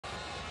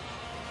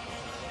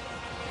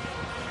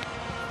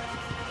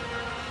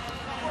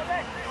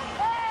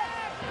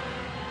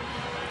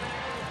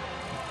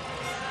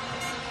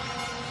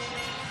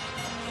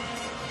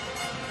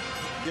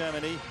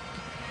Germany,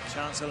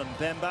 Chancellor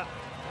Mbemba.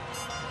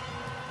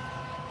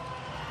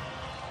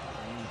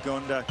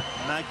 Gonda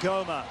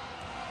Magoma.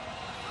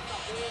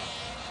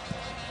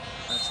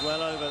 That's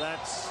well over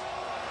that.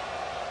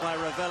 By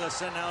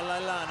Ravelison, now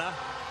Lalaina.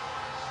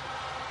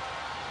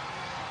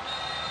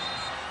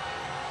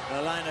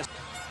 Lalaina.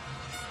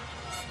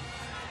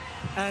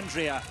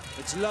 Andrea,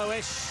 it's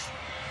lowish.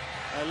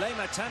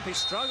 Lema Tampi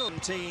struggled.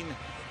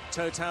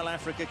 Total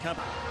Africa Cup.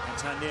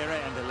 Métanire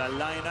and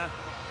Lalaina.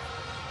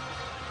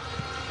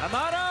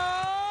 Amado!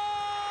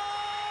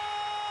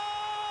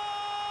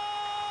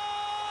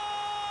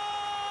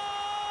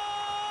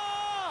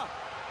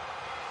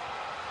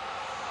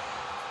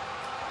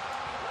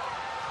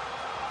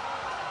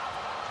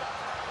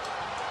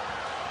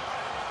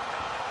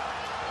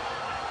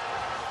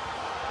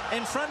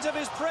 In front of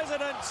his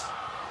president,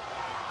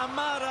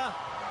 Amada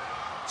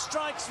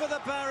strikes for the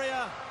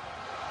barrier.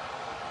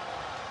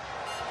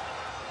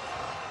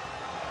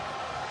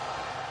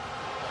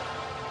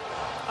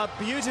 A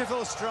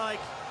beautiful strike.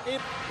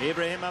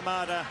 Ibrahim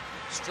Amada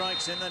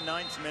strikes in the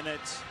 9th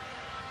minute.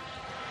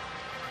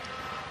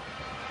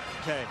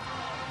 Okay.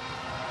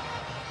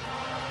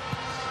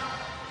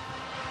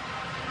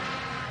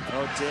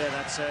 Oh dear,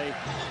 that's a...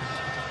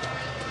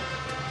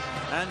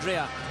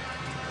 Andrea.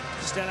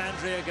 Still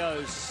Andrea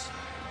goes.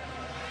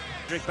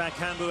 Patrick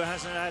Bakambu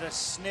hasn't had a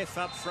sniff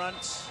up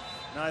front.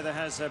 Neither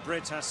has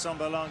Britta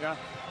Sombalonga.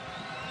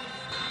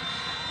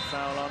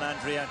 Foul on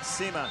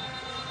Andriatsima.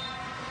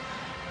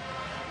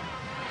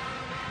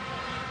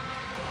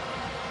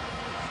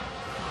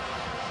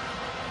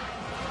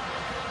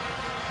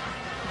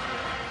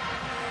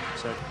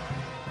 So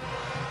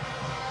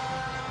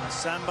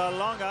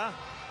Sombalonga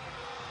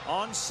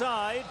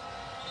onside.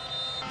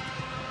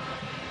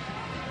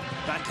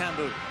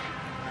 Bakambu.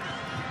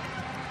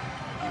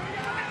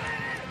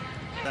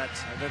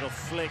 That's a little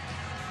flick.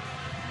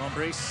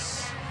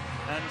 Mombris,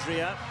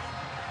 Andrea.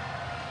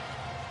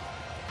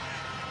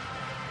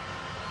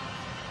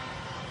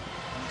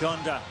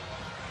 Gonda.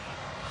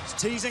 It's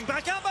teasing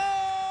Bakambu!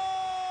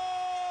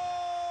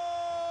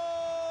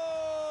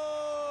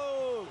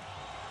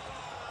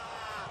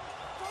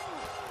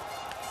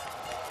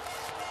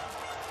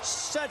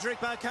 Cedric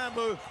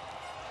Bakambu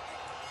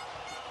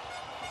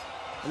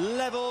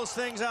levels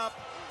things up.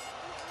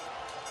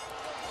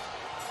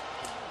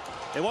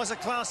 It was a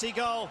classy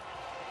goal.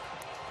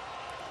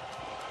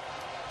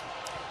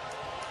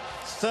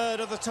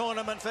 3rd of the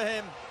tournament for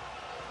him.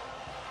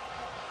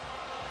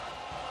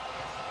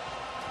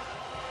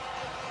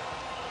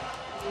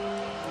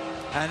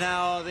 And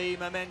now the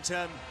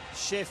momentum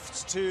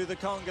shifts to the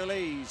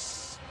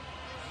Congolese.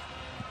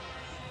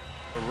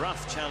 A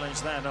rough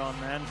challenge that on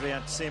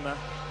Andriatsima.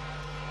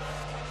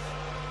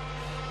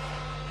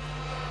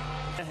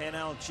 In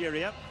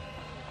Algeria.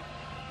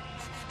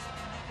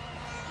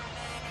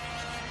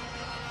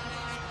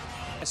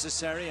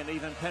 Necessary and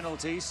even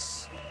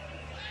penalties.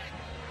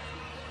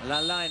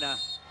 Lalaina.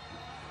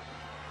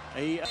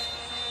 And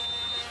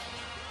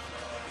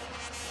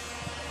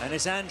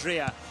it's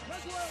Andrea.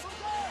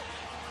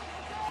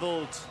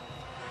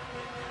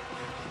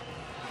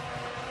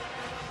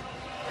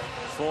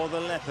 For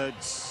the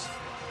Leopards.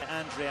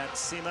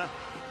 Andriatsima.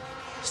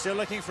 Still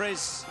looking for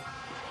his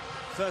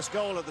first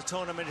goal of the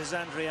tournament is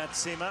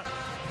Andriatsima.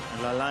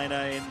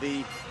 Lalaina in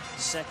the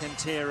 2nd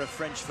tier of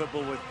French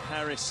football with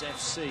Paris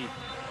FC.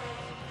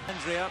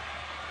 Andrea.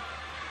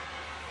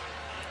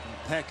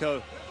 And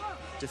Peko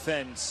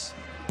defends.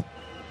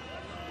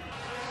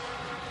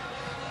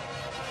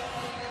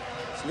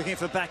 He's looking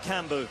for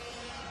Bakambu.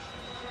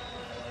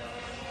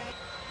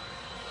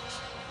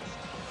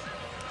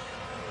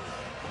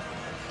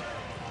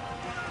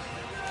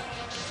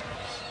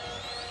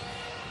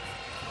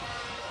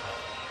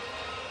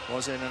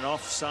 Was in an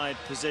offside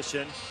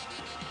position.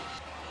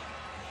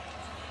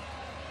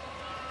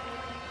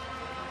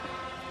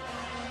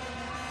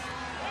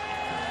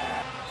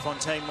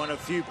 Fontaine, one of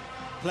few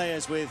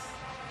players with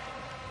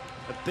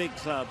a big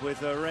club,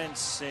 with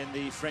Rennes in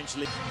the French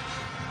league.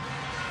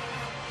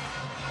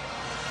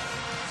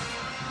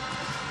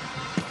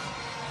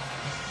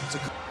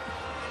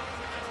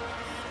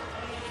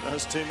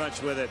 Does too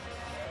much with it.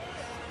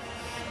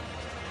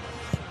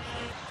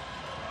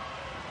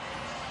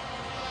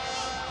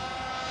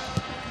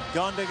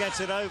 Gonda gets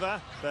it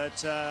over,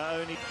 but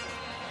only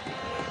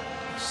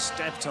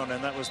stepped on him.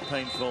 That was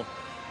painful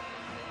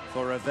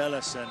for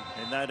Ravelison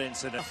in that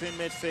incident. In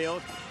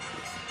midfield.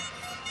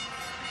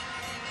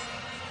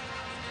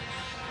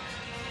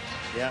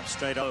 Yeah,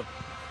 straight over.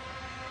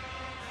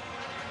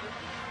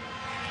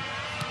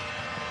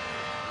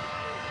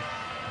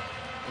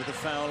 With a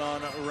foul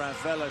on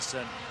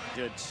Ravelison.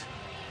 Good.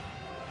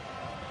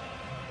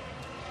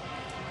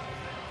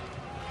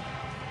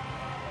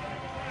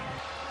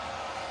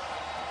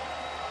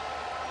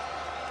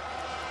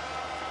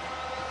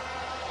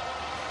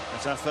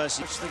 That's our first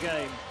touch the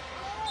game.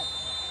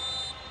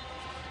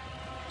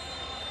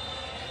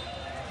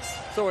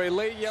 So a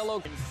late yellow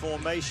in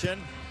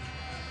formation.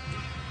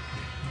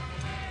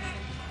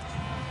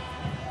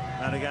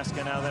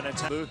 Madagascar now then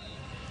attack.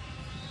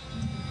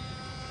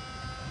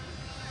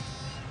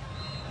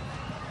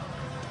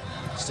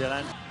 Still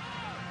and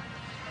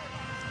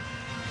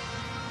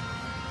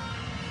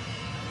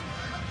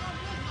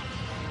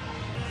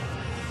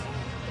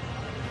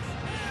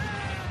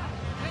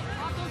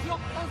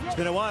it's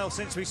been a while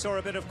since we saw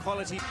a bit of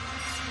quality.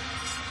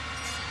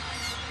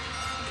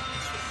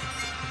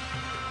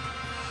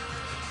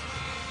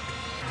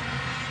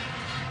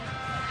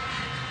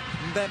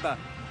 Mbemba.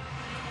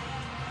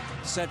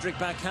 Cedric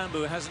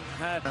Bakambu hasn't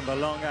had.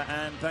 Mbalonga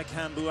and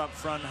Bakambu up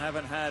front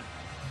haven't had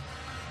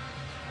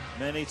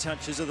many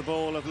touches of the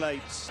ball of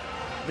late.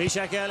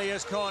 Mishak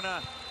Elia's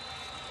corner.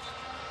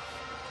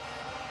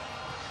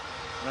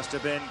 Must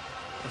have been.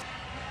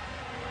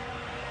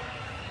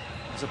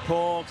 It's a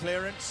poor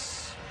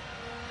clearance.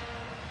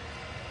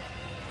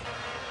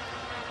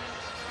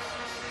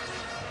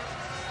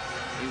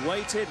 He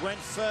waited, went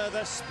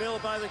further,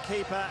 spilled by the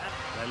keeper.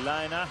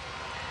 Lalaina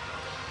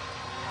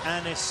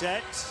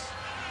Andriatsima.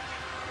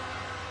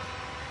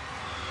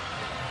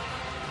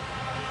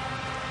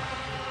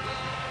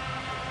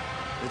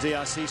 The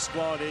DRC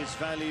squad is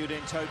valued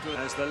in total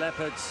as the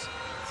Leopards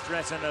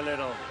threaten a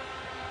little.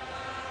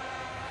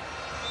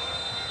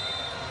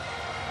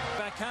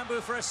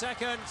 Bakambu for a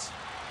second.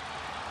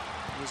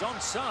 He was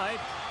onside.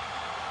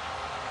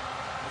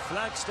 The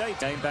flag stayed.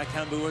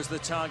 Bakambu was the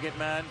target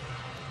man.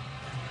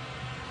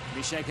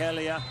 Mishak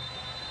Elia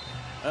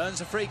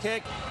earns a free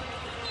kick.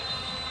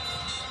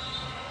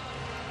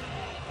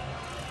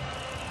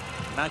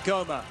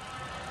 Magoma.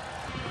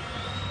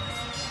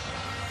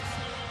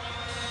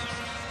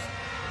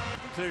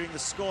 Including the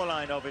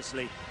scoreline,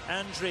 obviously.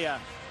 Andrea.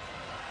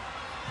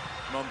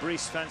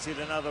 Montbrice fancied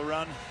another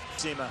run.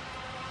 Zima.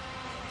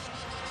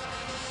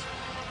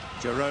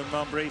 Jerome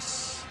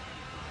Montbrice.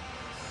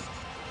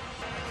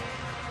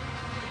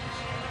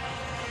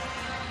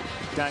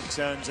 Dax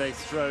earns a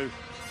throw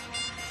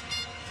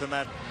for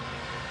Mad.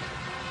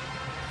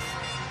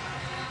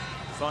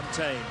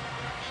 Fontaine.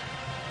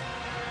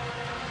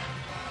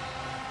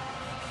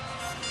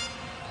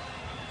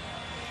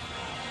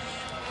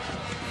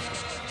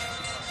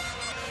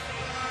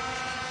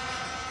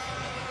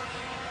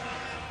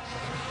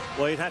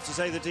 Well, you'd have to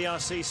say the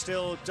DRC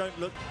still don't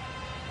look.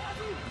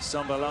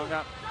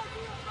 Sambalonga.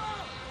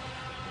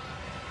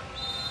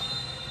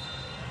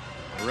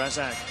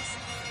 Razak.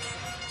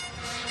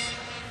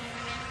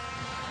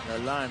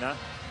 Lalaina.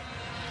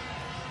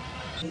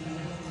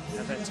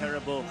 Had that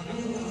terrible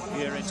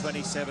year in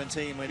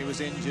 2017 when he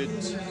was injured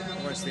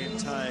almost the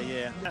entire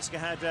year. Madagascar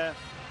had a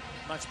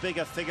much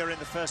bigger figure in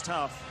the first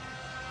half.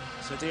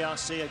 So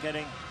DRC are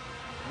getting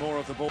more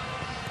of the ball.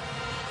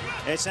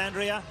 It's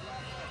Andrea.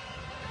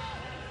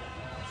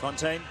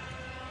 Fontaine.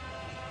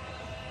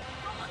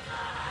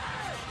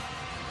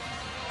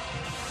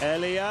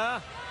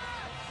 Elia.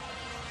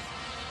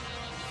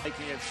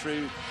 Taking it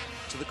through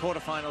to the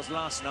quarterfinals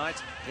last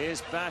night.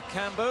 Here's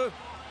Bakambu.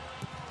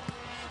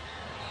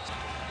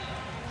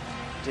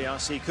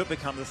 DRC could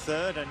become the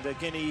third, and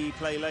Guinea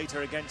play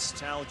later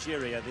against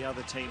Algeria, the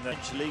other team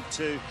that League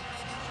Two.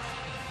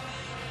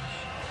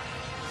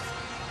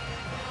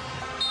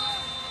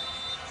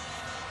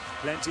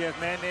 Plenty of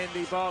men in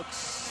the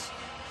box.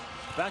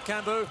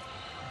 Bakambu.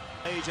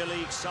 Major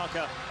League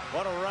Soccer.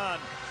 What a run.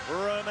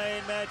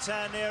 Romain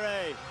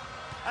Métanire.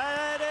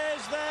 And it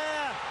is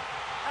there.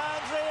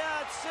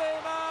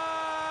 Andriatsima.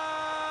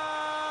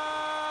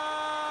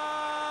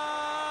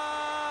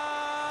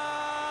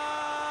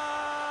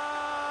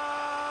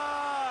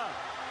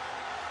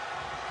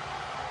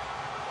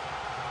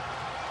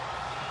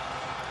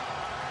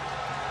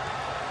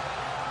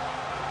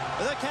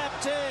 The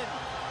captain.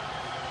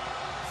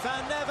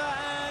 Faneva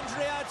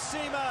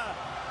Andriatsima.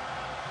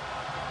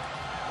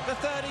 The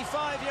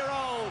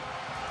 35-year-old.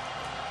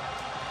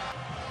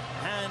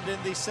 Hand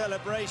in the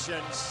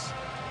celebrations.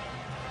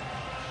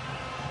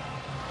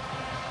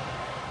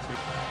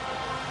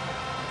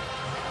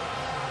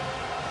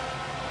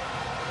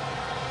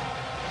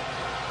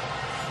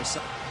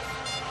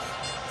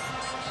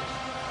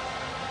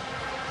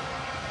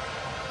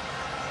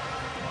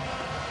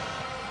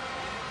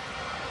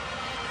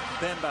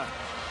 Bemba.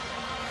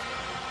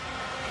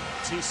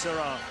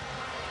 Tissera,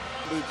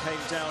 who came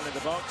down in the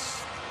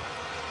box.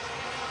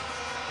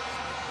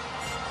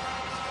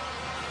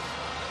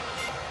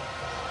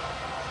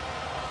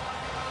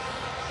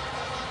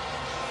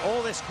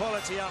 All this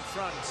quality up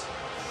front.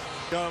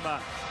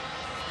 Goma.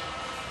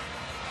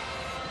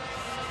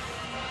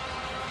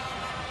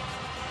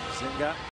 Zinga.